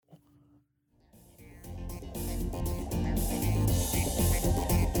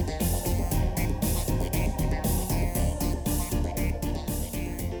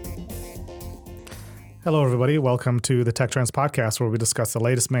Hello, everybody. Welcome to the Tech Trends Podcast, where we discuss the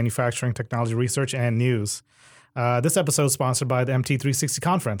latest manufacturing technology research and news. This episode is sponsored by the MT360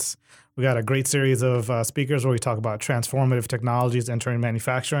 Conference. We got a great series of speakers where we talk about transformative technologies entering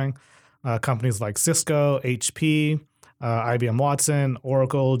manufacturing. Companies like Cisco, HP, IBM Watson,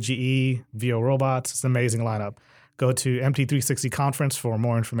 Oracle, GE, VO Robots. It's an amazing lineup. Go to MT360 Conference for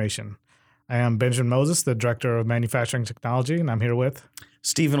more information. I am Benjamin Moses, the Director of Manufacturing Technology, and I'm here with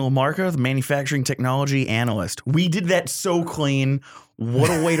Stephen Lamarca, the Manufacturing Technology Analyst. We did that so clean.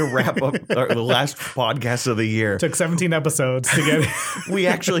 What a way to wrap up the last podcast of the year. Took 17 episodes to get We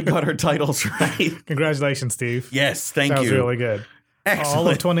actually got our titles right. Congratulations, Steve. Yes, thank you. That was really good. Excellent. All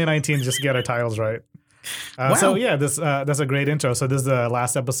of 2019 just to get our titles right. Wow. So yeah, that's a great intro. So this is the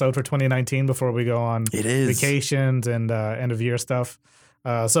last episode for 2019 before we go on vacations and end of year stuff.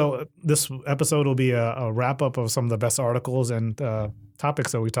 So this episode will be a wrap up of some of the best articles and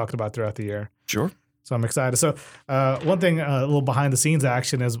topics that we talked about throughout the year. Sure. So I'm excited. So one thing, a little behind the scenes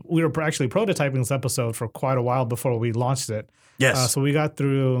action is we were actually prototyping this episode for quite a while before we launched it. Yes. So we got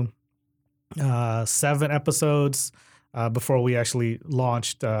through 7 episodes before we actually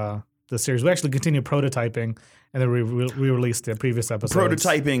launched the series. We actually continued prototyping, and then we released the previous episodes.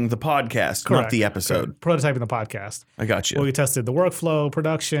 Prototyping the podcast, Correct. not the episode. Correct. Prototyping the podcast. I got you. Where we tested the workflow,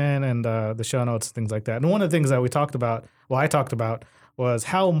 production, and the show notes, things like that. And one of the things that I talked about, was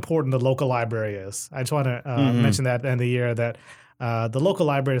how important the local library is. I just want to mention that at the end of the year that the local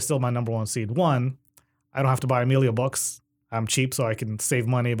library is still my number one seed. One, I don't have to buy Amelia books. I'm cheap, so I can save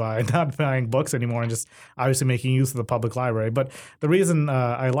money by not buying books anymore and just obviously making use of the public library. But the reason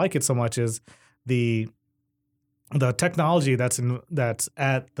I like it so much is the technology that's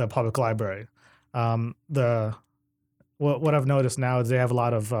at the public library. What I've noticed now is they have a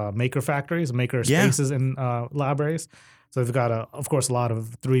lot of maker factories, maker spaces in libraries. So they've got, of course, a lot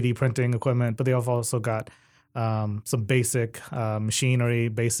of 3D printing equipment, but they have also got some basic machinery,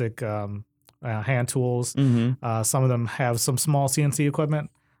 basic hand tools. Mm-hmm. Some of them have some small CNC equipment,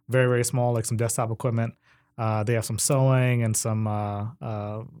 very, very small, like some desktop equipment. They have some sewing and some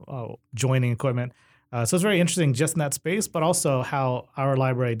joining equipment. So it's very interesting just in that space, but also how our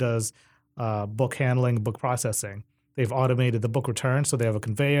library does book handling, book processing. They've automated the book return, so they have a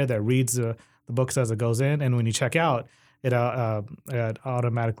conveyor that reads the books as it goes in, and when you check out, it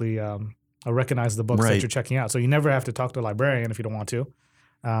automatically recognizes the books that you're checking out. So you never have to talk to a librarian if you don't want to.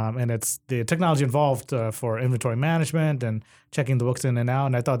 And it's the technology involved for inventory management and checking the books in and out.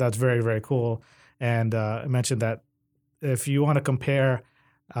 And I thought that's very, very cool. And I mentioned that if you want to compare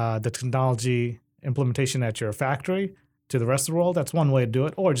the technology implementation at your factory to the rest of the world, that's one way to do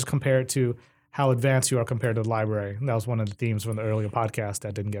it. Or just compare it to how advanced you are compared to the library. And that was one of the themes from the earlier podcast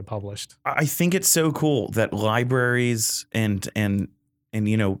that didn't get published. I think it's so cool that libraries and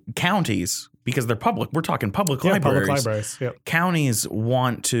counties, because they're public, we're talking public libraries. Public libraries. Yep. Counties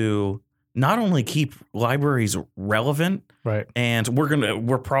want to not only keep libraries relevant, right? And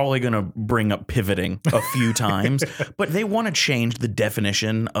we're probably gonna bring up pivoting a few times, but they want to change the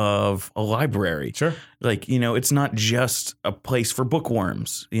definition of a library. Sure. Like, it's not just a place for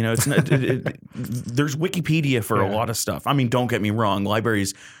bookworms. It's not. There's Wikipedia for a lot of stuff. I mean, don't get me wrong.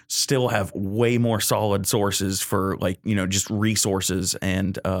 Libraries still have way more solid sources for just resources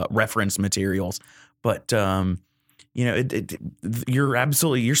and reference materials. But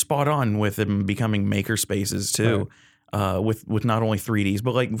you're spot on with them becoming maker spaces too. Right. With not only 3Ds,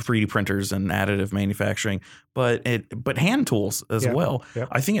 but like 3D printers and additive manufacturing, but hand tools as well. Yep.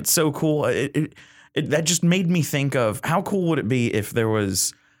 I think it's so cool. That just made me think of how cool would it be if there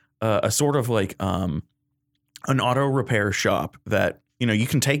was a sort of like an auto repair shop that you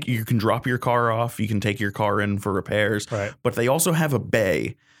can drop your car off, you can take your car in for repairs, right. But they also have a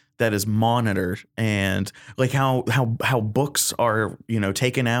bay that is monitored, and like how books are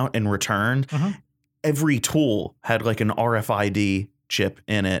taken out and returned. Uh-huh. Every tool had like an RFID chip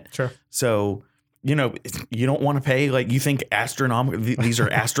in it. Sure. So you don't want to pay you think these are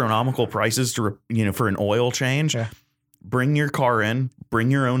astronomical prices to for an oil change. Yeah. Bring your car in,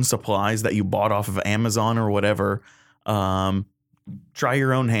 bring your own supplies that you bought off of Amazon or whatever. Try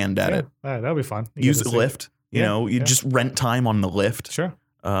your own hand at it. That'd be fun. Use Lyft. Just rent time on the Lyft. Sure.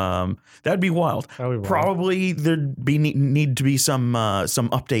 That'd be wild. Probably there'd need to be some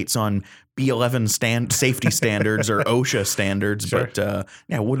updates on B11 safety standards or OSHA standards. Sure. But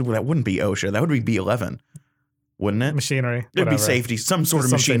that wouldn't be OSHA. That would be B11, wouldn't it? Machinery. It'd be safety, some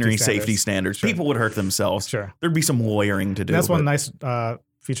machinery safety standards. Sure. People would hurt themselves. Sure. There'd be some lawyering to do. And that's one nice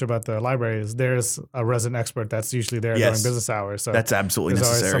feature about the library is there's a resident expert that's usually there during business hours. So that's absolutely there's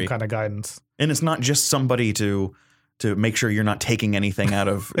necessary. Always some kind of guidance. And it's not just somebody to make sure you're not taking anything out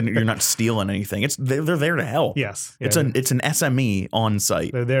of, and you're not stealing anything. They're there to help. Yes. Yeah, it's an SME on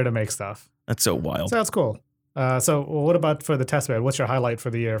site. They're there to make stuff. That's so wild. So that's cool. So what about for the test bed? What's your highlight for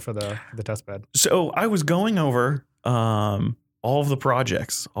the year for the test bed? So I was going over all of the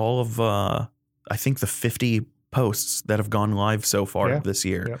projects, all of I think the 50 posts that have gone live so far this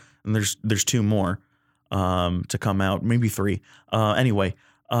year. Yep. And there's 2 more to come out, maybe 3. Anyway,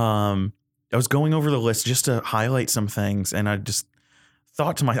 I was going over the list just to highlight some things, and I just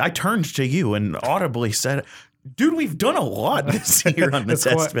thought I turned to you and audibly said, dude, we've done a lot this year on the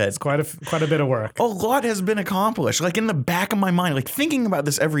test bed. It's quite a bit of work. A lot has been accomplished. Like in the back of my mind, like thinking about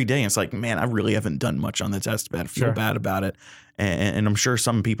this every day, it's like, man, I really haven't done much on the test bed. I feel bad about it. And I'm sure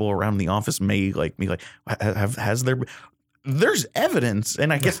some people around the office may like me, like, has there... There's evidence,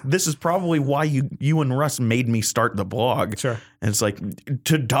 and I guess this is probably why you and Russ made me start the blog. Sure. And it's like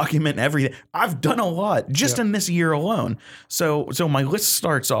to document everything. I've done a lot just in this year alone. So my list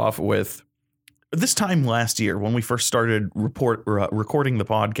starts off with this time last year when we first started recording the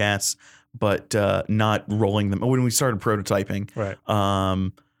podcasts, but not rolling them. When we started prototyping, right?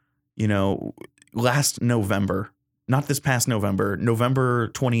 Last November. Not this past November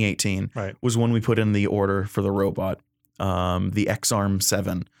 2018 was when we put in the order for the robot. The X-Arm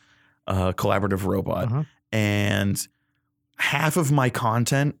 7 collaborative robot. And half of my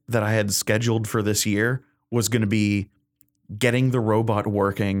content that I had scheduled for this year was going to be getting the robot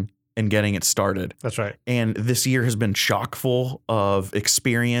working and getting it started. That's right. And this year has been chock full of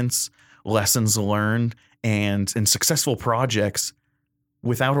experience, lessons learned, and successful projects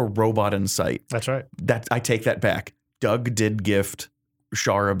without a robot in sight. That's right. I take that back. Doug did gift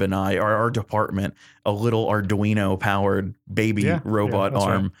Sharab and I, our department, a little Arduino powered baby robot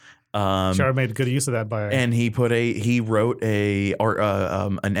arm. Right. Sharab made good use of that and he wrote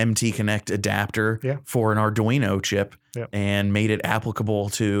an MT Connect adapter for an Arduino chip and made it applicable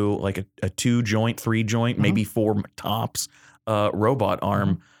to like a 2-joint, 3-joint, maybe 4 tops robot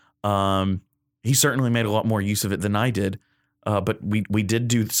arm. He certainly made a lot more use of it than I did. But we did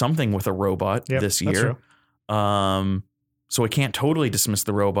do something with a robot this year. So I can't totally dismiss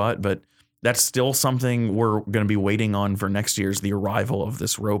the robot, but that's still something we're going to be waiting on for next year's the arrival of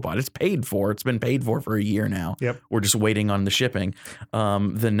this robot. It's paid for. It's been paid for a year now. Yep. We're just waiting on the shipping.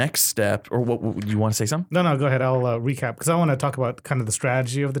 The next step, or what you want to say something? No, go ahead. I'll recap because I want to talk about kind of the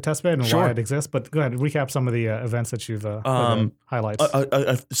strategy of the testbed and why it exists. But go ahead, recap some of the events that you've highlights.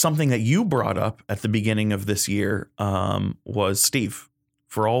 Something that you brought up at the beginning of this year was Steve.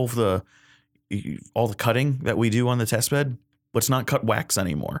 For all the cutting that we do on the testbed, let's not cut wax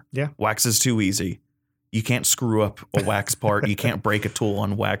anymore. Yeah. Wax is too easy. You can't screw up a wax part. You can't break a tool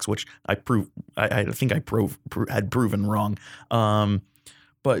on wax, which I think I had proven wrong.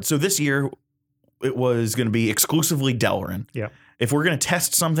 But so this year it was going to be exclusively Delrin. Yeah. If we're going to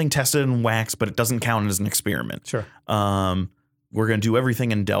test something, test it in wax, but it doesn't count as an experiment. Sure. We're going to do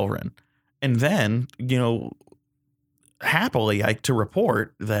everything in Delrin. And then, happily to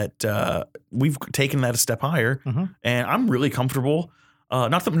report that we've taken that a step higher, and I'm really comfortable.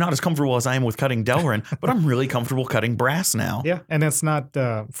 Not as comfortable as I am with cutting Delrin, but I'm really comfortable cutting brass now. Yeah, and it's not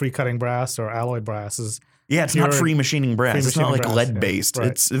free cutting brass or alloy brass. It's not free machining brass. It's not like lead based. Yeah,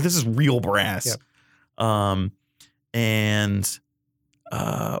 right. This is real brass. Yep. I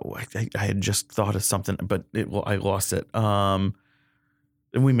had just thought of something, but I lost it.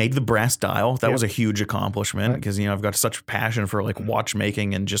 And we made the brass dial. That was a huge accomplishment because, I've got such passion for like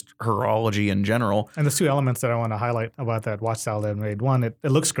watchmaking and just horology in general. And there's 2 elements that I want to highlight about that watch style that I made. One, it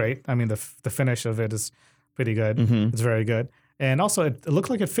looks great. I mean, the finish of it is pretty good. It's very good. And also it looked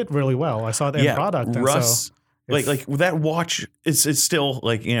like it fit really well. I saw the end product. And Russ, like that watch is still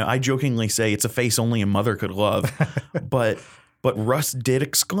like, I jokingly say it's a face only a mother could love, But Russ did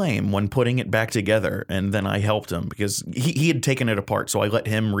exclaim when putting it back together, and then I helped him because he had taken it apart, so I let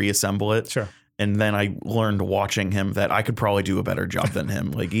him reassemble it. Sure. And then I learned watching him that I could probably do a better job than him.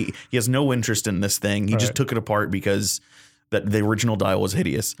 Like he has no interest in this thing. He just took it apart because the original dial was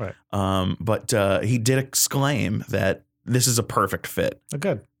hideous. Right. But he did exclaim that this is a perfect fit.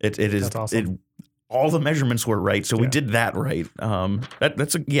 Good. It is. That's awesome. All the measurements were right, so we did that right.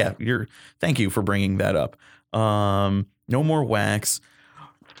 Thank you for bringing that up. No more wax.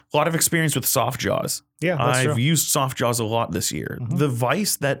 A lot of experience with soft jaws. Yeah, that's I've true. used soft jaws a lot this year. The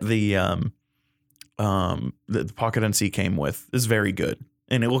vise that the Pocket NC came with is very good,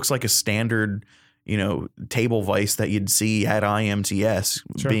 and it looks like a standard, table vise that you'd see at IMTS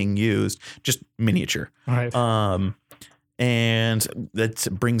being used, just miniature. Right. And that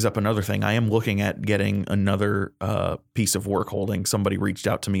brings up another thing. I am looking at getting another piece of work holding. Somebody reached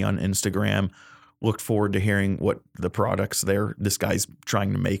out to me on Instagram. Looked forward to hearing what the products this guy's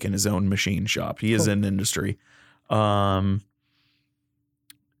trying to make in his own machine shop. He is in industry. Where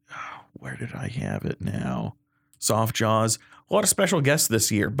did I have it now? Soft Jaws. A lot of special guests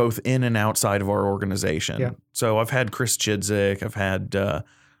this year, both in and outside of our organization. Yeah. So I've had Chris Chidzik. I've had a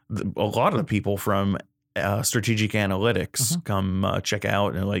lot of the people from Strategic Analytics come check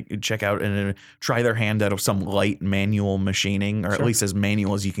out and try their hand out of some light manual machining, or at least as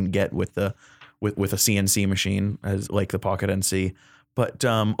manual as you can get with a CNC machine, as like the Pocket NC. But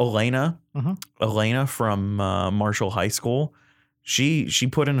Elena from Marshall High School, she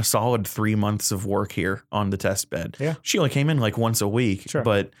put in a solid 3 months of work here on the test bed. Yeah. She only came in like once a week,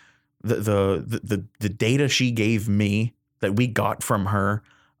 but the data she gave me that we got from her,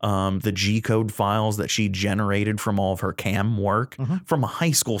 the G-code files that she generated from all of her CAM work from a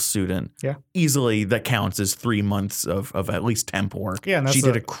high school student. Yeah. Easily that counts as 3 months of at least temp work. Yeah. And she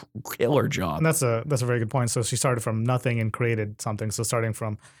did a killer job. And that's a very good point. So she started from nothing and created something. So starting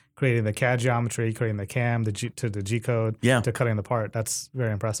from creating the CAD geometry, creating the CAM, to the G-code, to cutting the part. That's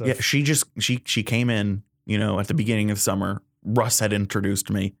very impressive. Yeah. She came in, at the beginning of summer. Russ had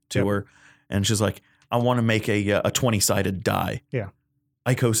introduced me to her, and she's like, I want to make a 20-sided die. Yeah.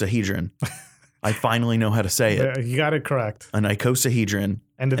 Icosahedron. I finally know how to say it. You got it correct. An icosahedron.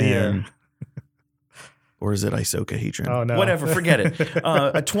 End of the year. Or is it isocahedron? Oh, no. Whatever, forget it.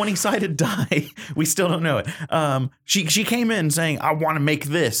 A 20-sided die. We still don't know it. She came in saying, I want to make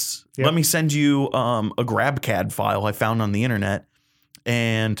this. Yep. Let me send you a GrabCAD file I found on the internet.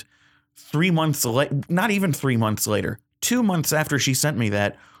 And 3 months later, not even 3 months later, 2 months after she sent me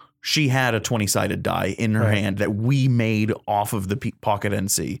that, she had a 20-sided die in her hand that we made off of the Pocket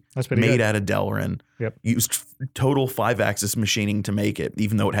NC. That's pretty made good. out of Delrin. Yep. Used total 5-axis machining to make it,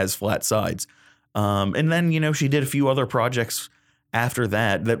 even though it has flat sides. And then, she did a few other projects after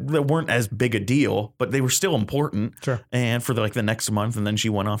that weren't as big a deal, but they were still important. Sure. And for the next month, and then she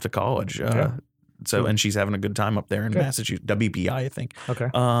went off to college. So, and she's having a good time up there in Massachusetts, WPI, I think. Okay.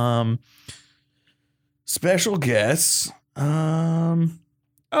 Special guests.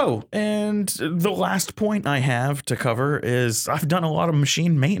 Oh, and the last point I have to cover is I've done a lot of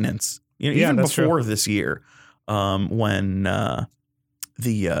machine maintenance. Even before this year, when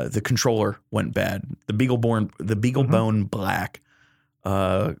the controller went bad, the BeagleBone Black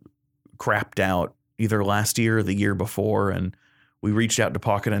crapped out either last year or the year before, and we reached out to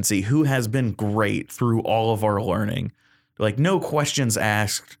Pocket NC, who has been great through all of our learning. Like, no questions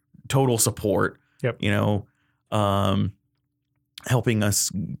asked, total support. Yep. Helping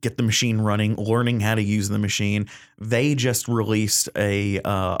us get the machine running, learning how to use the machine. They just released a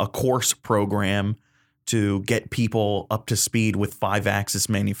course program to get people up to speed with 5-axis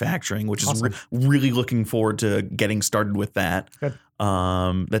manufacturing, which is really looking forward to getting started with that. Good.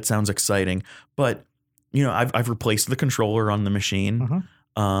 That sounds exciting. But, I've replaced the controller on the machine.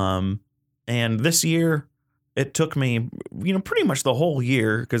 And this year, it took me, pretty much the whole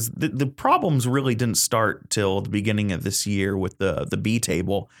year, because the problems really didn't start till the beginning of this year with the B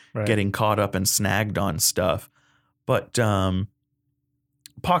table getting caught up and snagged on stuff. But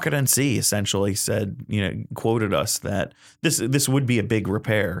Pocket NC essentially said, quoted us that this would be a big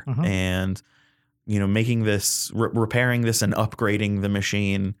repair, and making this repairing this and upgrading the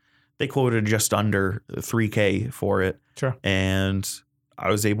machine. They quoted just under $3,000 for it. Sure. And I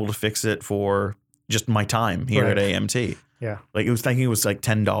was able to fix it for just my time here at AMT. Yeah. Like, it was like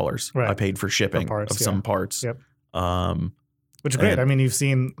 $10 I paid for shipping of some parts. Yep. Which is great. I mean, you've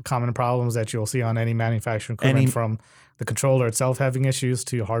seen common problems that you'll see on any manufacturing equipment, from the controller itself having issues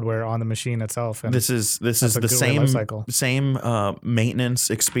to hardware on the machine itself. And this is the same maintenance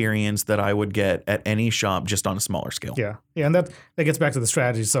experience that I would get at any shop, just on a smaller scale. Yeah. Yeah. And that gets back to the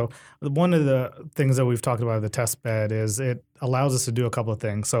strategy. So one of the things that we've talked about at the test bed is it allows us to do a couple of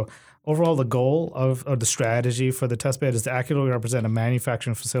things. So overall, the goal of the strategy for the test bed is to accurately represent a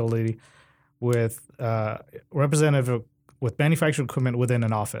manufacturing facility with with manufacturing equipment within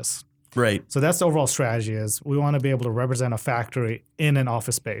an office. Right. So that's the overall strategy, is we want to be able to represent a factory in an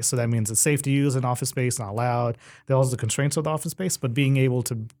office space. So that means it's safe to use an office space, not loud. There's also the constraints of the office space, but being able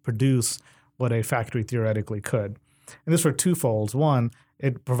to produce what a factory theoretically could. And this for two folds. One,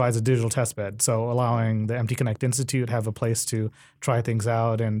 it provides a digital test bed, so allowing the MT Connect Institute have a place to try things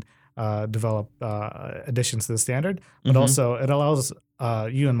out and develop additions to the standard. But also it allows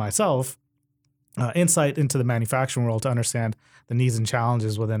you and myself insight into the manufacturing world to understand the needs and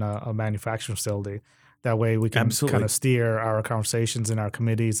challenges within a manufacturing facility. That way we can kind of steer our conversations in our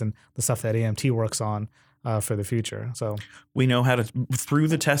committees and the stuff that AMT works on for the future. So we know how to, through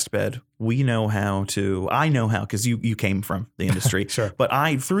the test bed, I know how, because you came from the industry. Sure. But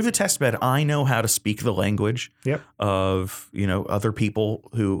through the test bed, I know how to speak the language of, other people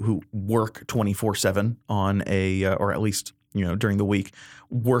who work 24/7 on or at least, during the week,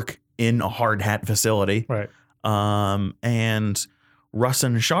 work in a hard hat facility. Right. And Russ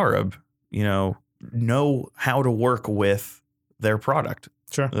and Sharab, know how to work with their product.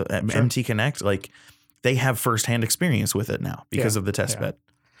 Sure. MT Connect, they have firsthand experience with it now because of the test bed.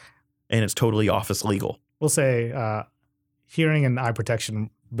 And it's totally office legal. We'll say hearing and eye protection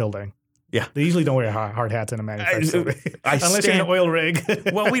building. Yeah. They usually don't wear hard hats in a manufacturing facility. Unless you're in an oil rig.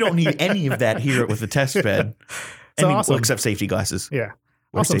 Well, we don't need any of that here with the test bed. Awesome. Except safety glasses. Yeah.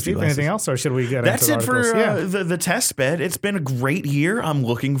 Awesome. Steve, anything else, or should we get That's into the it for the test bed. It's been a great year. I'm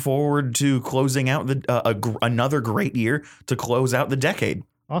looking forward to closing out another great year to close out the decade.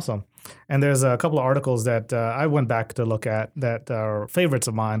 Awesome. And there's a couple of articles that I went back to look at that are favorites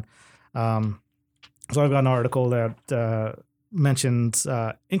of mine. So I've got an article that mentions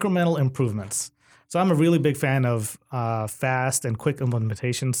incremental improvements. So I'm a really big fan of fast and quick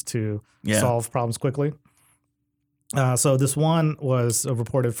implementations to solve problems quickly. So this one was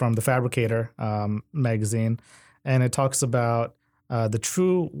reported from The Fabricator magazine, and it talks about the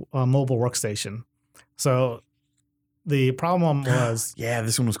True mobile workstation. So the problem was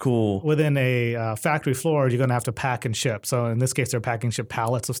this one was cool. Within a factory floor, you're going to have to pack and ship. So in this case, they're packing and ship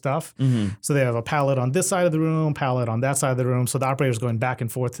pallets of stuff. Mm-hmm. So they have a pallet on this side of the room, pallet on that side of the room. So the operator's going back and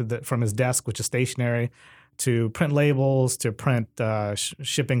forth from his desk, which is stationary, to print labels, to print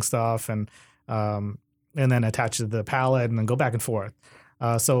shipping stuff, and then attach to the pallet and then go back and forth.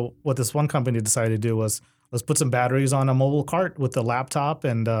 So what this one company decided to do was, let's put some batteries on a mobile cart with a laptop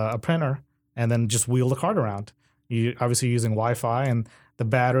and a printer, and then just wheel the cart around. You obviously using Wi-Fi, and the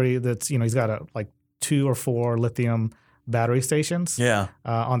battery that's, he's got 2 or 4 lithium battery stations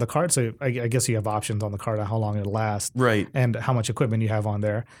on the cart. So I guess you have options on the cart on how long it'll last. Right. And how much equipment you have on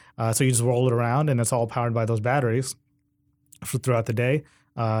there. So you just roll it around, and it's all powered by those batteries throughout the day.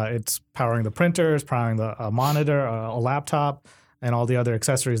 It's powering the printers, powering the monitor, a laptop, and all the other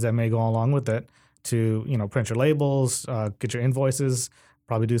accessories that may go along with it to, print your labels, get your invoices,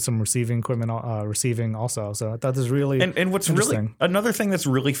 probably do some receiving equipment, receiving also. So I thought this is really and what's really another thing that's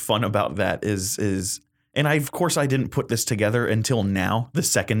really fun about that is and of course I didn't put this together until now, the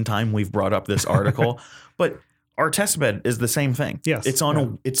second time we've brought up this article, but our test bed is the same thing. Yes, it's on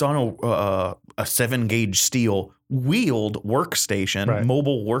a 7-gauge steel wheeled workstation,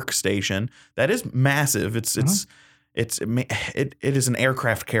 mobile workstation that is massive. It is an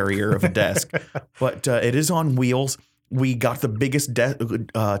aircraft carrier of a desk, but it is on wheels. We got the biggest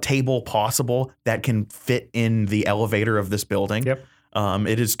table possible that can fit in the elevator of this building. Yep.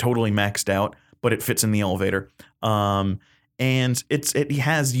 It is totally maxed out, but it fits in the elevator. And it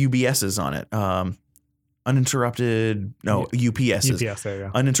has UPSs on it. UPSs. UPS, there you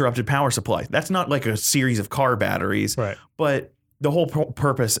go. Uninterrupted power supply. That's not like a series of car batteries. Right. But the whole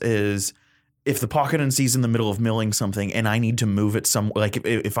purpose is, if the pocket NC's in the middle of milling something and I need to move it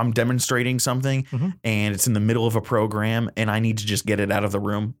if I'm demonstrating something and it's in the middle of a program and I need to just get it out of the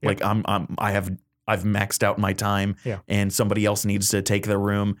room, I've maxed out my time and somebody else needs to take the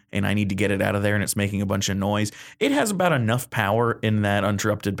room and I need to get it out of there and it's making a bunch of noise. It has about enough power in that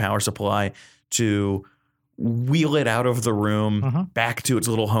uninterrupted power supply to wheel it out of the room back to its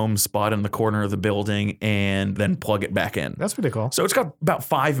little home spot in the corner of the building and then plug it back in. That's pretty cool. So it's got about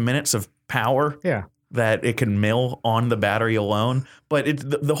 5 minutes of power that it can mill on the battery alone. But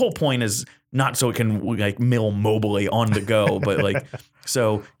the whole point is not so it can mill mobily on the go, but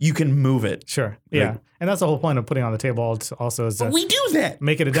so you can move it. Sure. Yeah. And that's the whole point of putting it on the table also is we do that.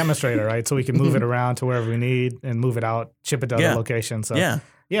 Make it a demonstrator, right? So we can move it around to wherever we need and move it out, ship it to other locations. So yeah,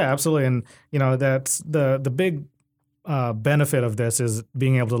 absolutely. And that's the big benefit of this is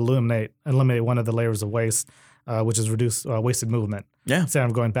being able to eliminate one of the layers of waste, which is reduce wasted movement. Yeah. Instead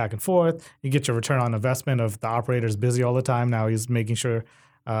of going back and forth, you get your return on investment of the operator's busy all the time. Now he's making sure,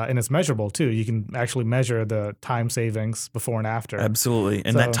 and it's measurable too. You can actually measure the time savings before and after. Absolutely.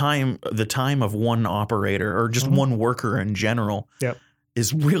 And the time of one operator or just one worker in general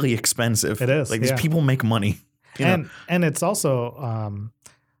is really expensive. It is. These people make money. And it's also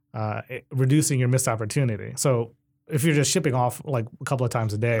reducing your missed opportunity. So if you're just shipping off a couple of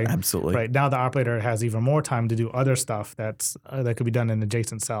times a day, absolutely, right now the operator has even more time to do other stuff that could be done in an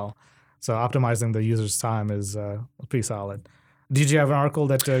adjacent cell. So optimizing the user's time is pretty solid. Did you have an article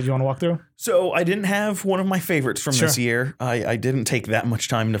that you want to walk through? So I didn't have one of my favorites from this year. I didn't take that much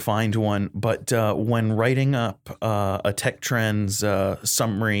time to find one, but when writing up a Tech Trends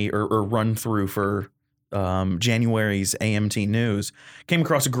summary or run through for January's AMT News, came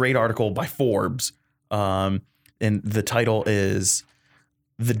across a great article by Forbes. And the title is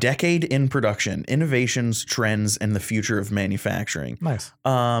 "The Decade in Production: Innovations, Trends, and the Future of Manufacturing." Nice.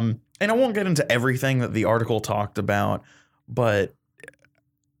 And I won't get into everything that the article talked about, but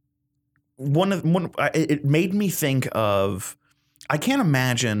it made me think of, I can't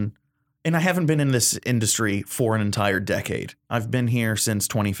imagine, and I haven't been in this industry for an entire decade. I've been here since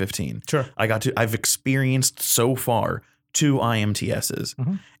 2015. Sure. I've experienced so far 2 IMTSs,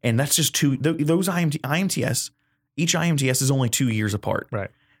 and that's just 2. Those IMTS, each IMTS is only 2 years apart.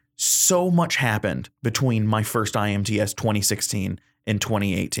 Right. So much happened between my first IMTS 2016 and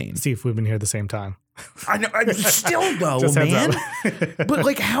 2018. See if we've been here at the same time. I know, still though, man. But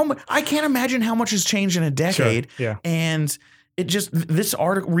like I can't imagine how much has changed in a decade. Sure. Yeah. And it just, this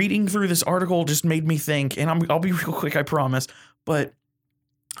article, reading through this article just made me think, and I'll be real quick, I promise. But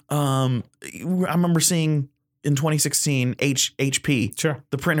I remember seeing in 2016 HP, sure,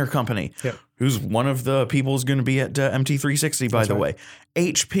 the printer company, yep, who's one of the people who's going to be at MT360, by the way.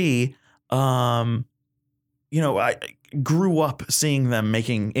 HP, I grew up seeing them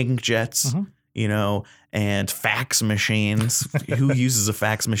making inkjets, and fax machines. Who uses a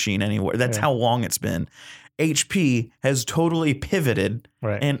fax machine anywhere? That's how long it's been. HP has totally pivoted,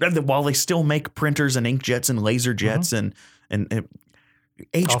 right? And while they still make printers and inkjets and laser jets and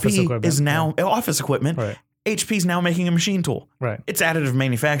HP is now office equipment. Right. HP is now making a machine tool. Right. It's additive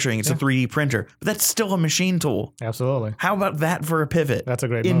manufacturing. It's a 3D printer, but that's still a machine tool. Absolutely. How about that for a pivot? That's a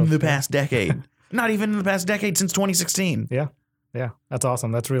great in move. The past decade. Not even in the past decade, since 2016. Yeah. Yeah. That's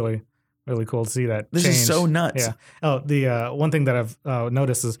awesome. That's really, really cool to see that. This change. Is so nuts. Yeah. Oh, the one thing that I've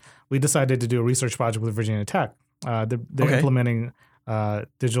noticed is we decided to do a research project with Virginia Tech. They're implementing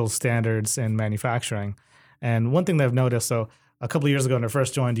digital standards in manufacturing. And one thing that I've noticed, so a couple of years ago when I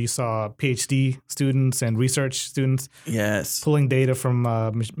first joined, you saw PhD students and research students pulling data from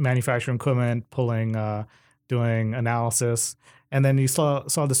manufacturing equipment, doing analysis. And then you saw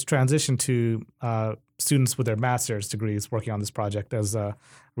this transition to students with their master's degrees working on this project as a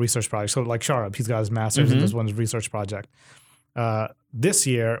research project. So like Sharab, he's got his master's and this one's research project. This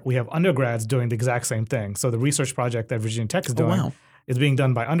year, we have undergrads doing the exact same thing. So the research project that Virginia Tech is doing is being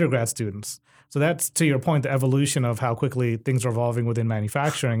done by undergrad students. So that's, to your point, the evolution of how quickly things are evolving within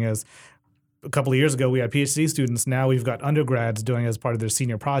manufacturing is a couple of years ago, we had PhD students. Now we've got undergrads doing as part of their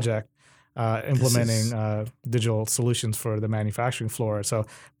senior project, implementing digital solutions for the manufacturing floor. So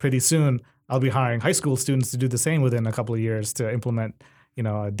pretty soon, I'll be hiring high school students to do the same within a couple of years to implement,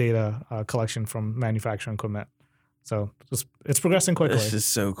 data collection from manufacturing equipment. So it's progressing quickly. This is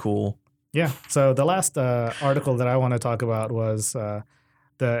so cool. Yeah. So the last article that I want to talk about was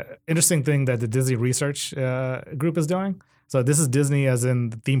the interesting thing that the Disney Research Group is doing. So this is Disney as in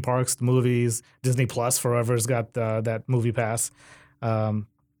the theme parks, the movies, Disney Plus for whoever's got that movie pass.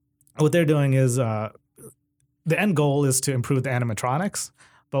 What they're doing is the end goal is to improve the animatronics.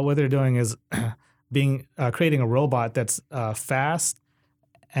 But what they're doing is creating a robot that's fast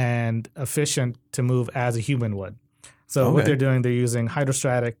and efficient to move as a human would. So what they're doing, they're using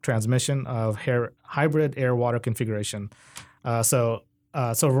hydrostatic transmission of hybrid air-water configuration. So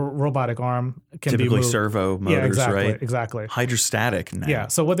robotic arm can typically be moved. Servo motors, right? Exactly. Hydrostatic now. Yeah.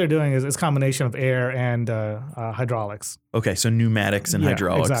 So what they're doing is it's a combination of air and hydraulics. Okay, so pneumatics and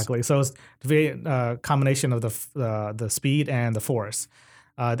hydraulics. Exactly. So it's a combination of the speed and the force.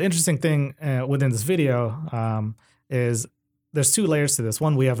 The interesting thing within this video is there's 2 layers to this.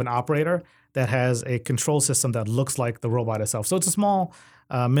 One, we have an operator that has a control system that looks like the robot itself. So it's a small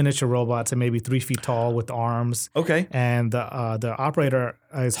miniature robot, so maybe 3 feet tall with arms. Okay. And the operator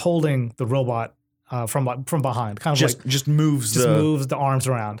is holding the robot from behind, kind of just moves the arms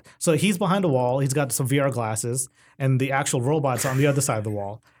around. So he's behind a wall. He's got some VR glasses, and the actual robot's on the other side of the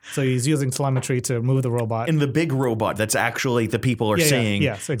wall. So he's using telemetry to move the robot. And the big robot that's actually the people are seeing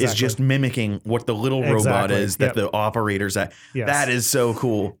is just mimiking what the little robot is that the operator's at. Yes. That is so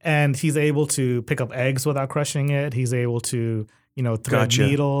cool. And he's able to pick up eggs without crushing it. He's able to thread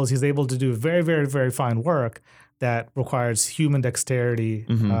needles. He's able to do very, very, very fine work that requires human dexterity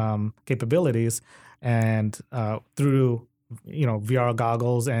capabilities, and through VR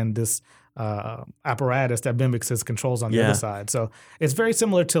goggles and this apparatus that mimics his controls on the other side. So it's very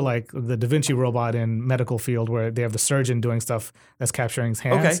similar to like the Da Vinci robot in medical field, where they have the surgeon doing stuff that's capturing his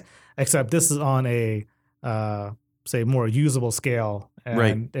hands. Except this is on a say more usable scale,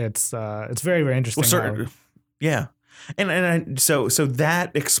 and it's very, very interesting. Well, so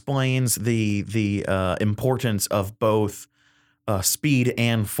that explains the importance of both speed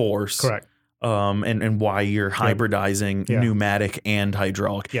and force. Correct. And why you're hybridizing pneumatic and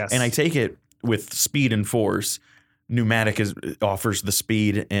hydraulic. Yes. And I take it with speed and force, pneumatic offers the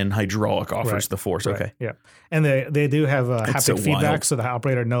speed and hydraulic offers the force. Right. Okay. Yeah. And they do have haptic feedback, wild. so the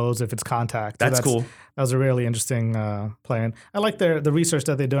operator knows if it's contact. So That's cool. That was a really interesting plan. I like the research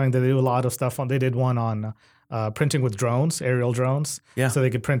that they're doing. They do a lot of stuff they did one on printing with drones, aerial drones. Yeah. So they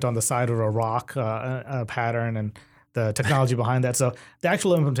could print on the side of a rock a pattern and the technology behind that. So the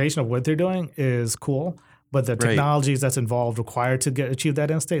actual implementation of what they're doing is cool. But the technologies that's involved required to achieve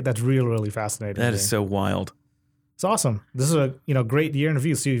that end state, that's really, really fascinating. That is so wild. It's awesome. This is a great year in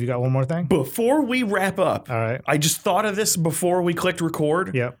review. Steve, you got one more thing? Before we wrap up, all right. I just thought of this before we clicked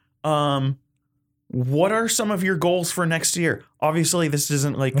record. Yep. What are some of your goals for next year? Obviously, this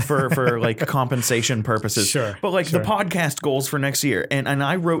isn't like for like compensation purposes. Sure. But like the podcast goals for next year. And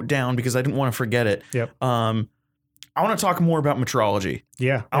I wrote down because I didn't want to forget it. Yep. I want to talk more about metrology.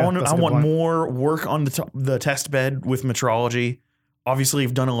 Yeah. I want more work on the test bed with metrology. Obviously,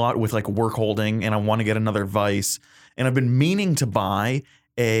 I've done a lot with like work holding, and I want to get another vise. And I've been meaning to buy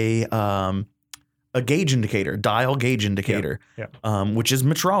a gauge indicator, dial gauge indicator, which is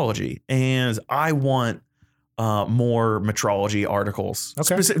metrology. And I want more metrology articles.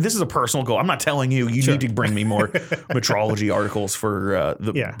 Okay. This is a personal goal. I'm not telling you need to bring me more metrology articles for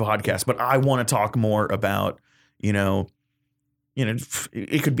the podcast, but I want to talk more about, it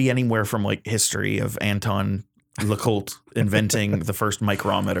could be anywhere from like history of Anton Lecoultre inventing the first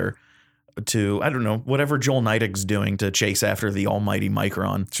micrometer to, I don't know, whatever Joel Neidig's doing to chase after the almighty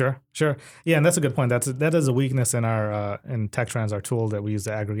micron. Sure. Yeah, and that's a good point. That is a weakness in our in TechTrends, our tool that we use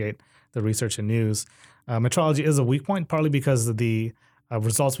to aggregate the research and news. Metrology is a weak point, partly because of the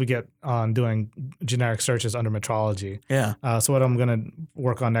results we get on doing generic searches under metrology. Yeah. So what I'm going to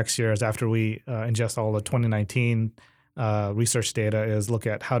work on next year is after we ingest all the 2019 research data is look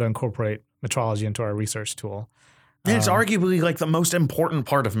at how to incorporate metrology into our research tool. And it's arguably like the most important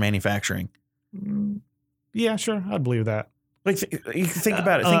part of manufacturing. Yeah, sure. I'd believe that. Like think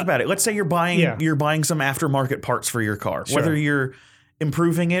about it. Think about it. Let's say you're buying some aftermarket parts for your car, whether you're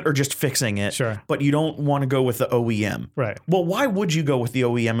improving it or just fixing it. Sure. But you don't want to go with the OEM. Right. Well, why would you go with the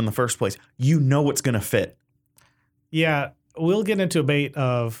OEM in the first place? You know it's going to fit. Yeah. We'll get into a debate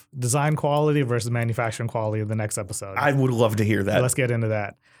of design quality versus manufacturing quality in the next episode. I would love to hear that. Let's get into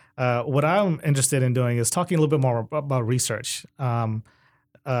that. What I'm interested in doing is talking a little bit more about research.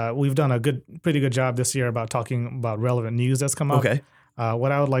 We've done a pretty good job this year about talking about relevant news that's come up. Okay.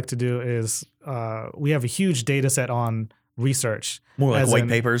 What I would like to do is we have a huge data set on research. More like white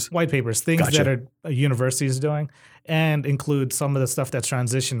papers? White papers, things that are universities doing, and include some of the stuff that's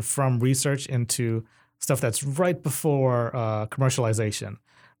transitioned from research into stuff that's right before commercialization.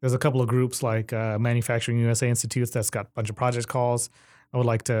 There's a couple of groups like Manufacturing USA Institutes that's got a bunch of project calls. I would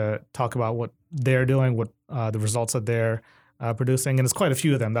like to talk about what they're doing, what the results that they're producing, and it's quite a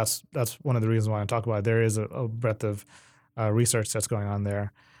few of them. That's one of the reasons why I talk about it. There is a breadth of research that's going on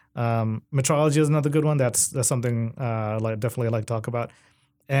there. Metrology is another good one. That's something definitely I'd like to talk about.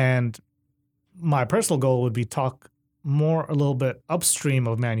 And my personal goal would be talk more a little bit upstream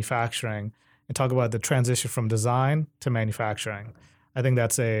of manufacturing and talk about the transition from design to manufacturing. I think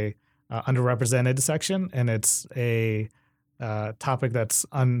that's a underrepresented section, and it's a topic that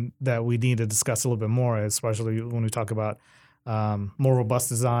we need to discuss a little bit more, especially when we talk about more robust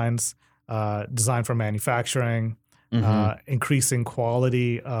designs, design for manufacturing, increasing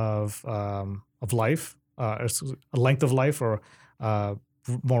quality of life, length of life, or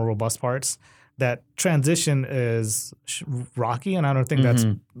more robust parts. That transition is rocky, and I don't think that's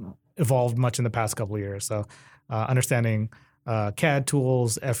evolved much in the past couple of years. So understanding CAD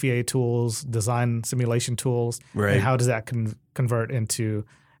tools, FEA tools, design simulation tools, and how does that convert into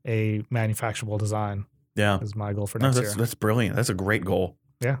a manufacturable design? Yeah, is my goal for next year. That's brilliant. That's a great goal.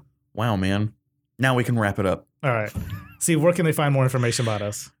 Yeah. Wow, man. Now we can wrap it up. All right. See, where can they find more information about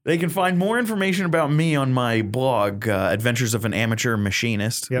us? They can find more information about me on my blog, Adventures of an Amateur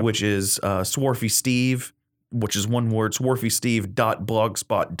Machinist, which is Swarfy Steve, which is one word,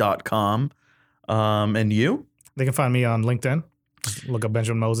 swarfysteve.blogspot.com. And you? They can find me on LinkedIn. Just look up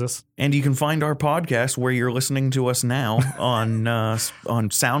Benjamin Moses. And you can find our podcast where you're listening to us now on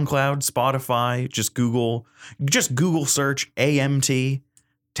SoundCloud, Spotify. Just Google search AMT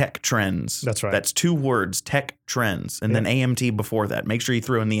Tech Trends. That's right. That's 2 words, Tech Trends, and then AMT before that. Make sure you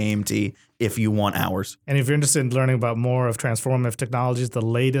throw in the AMT if you want hours. And if you're interested in learning about more of transformative technologies, the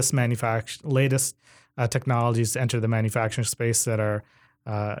latest technologies to enter the manufacturing space that are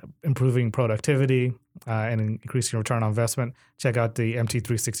improving productivity and increasing return on investment, check out the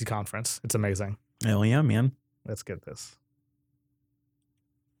MT360 conference. It's amazing. Hell yeah, man. Let's get this.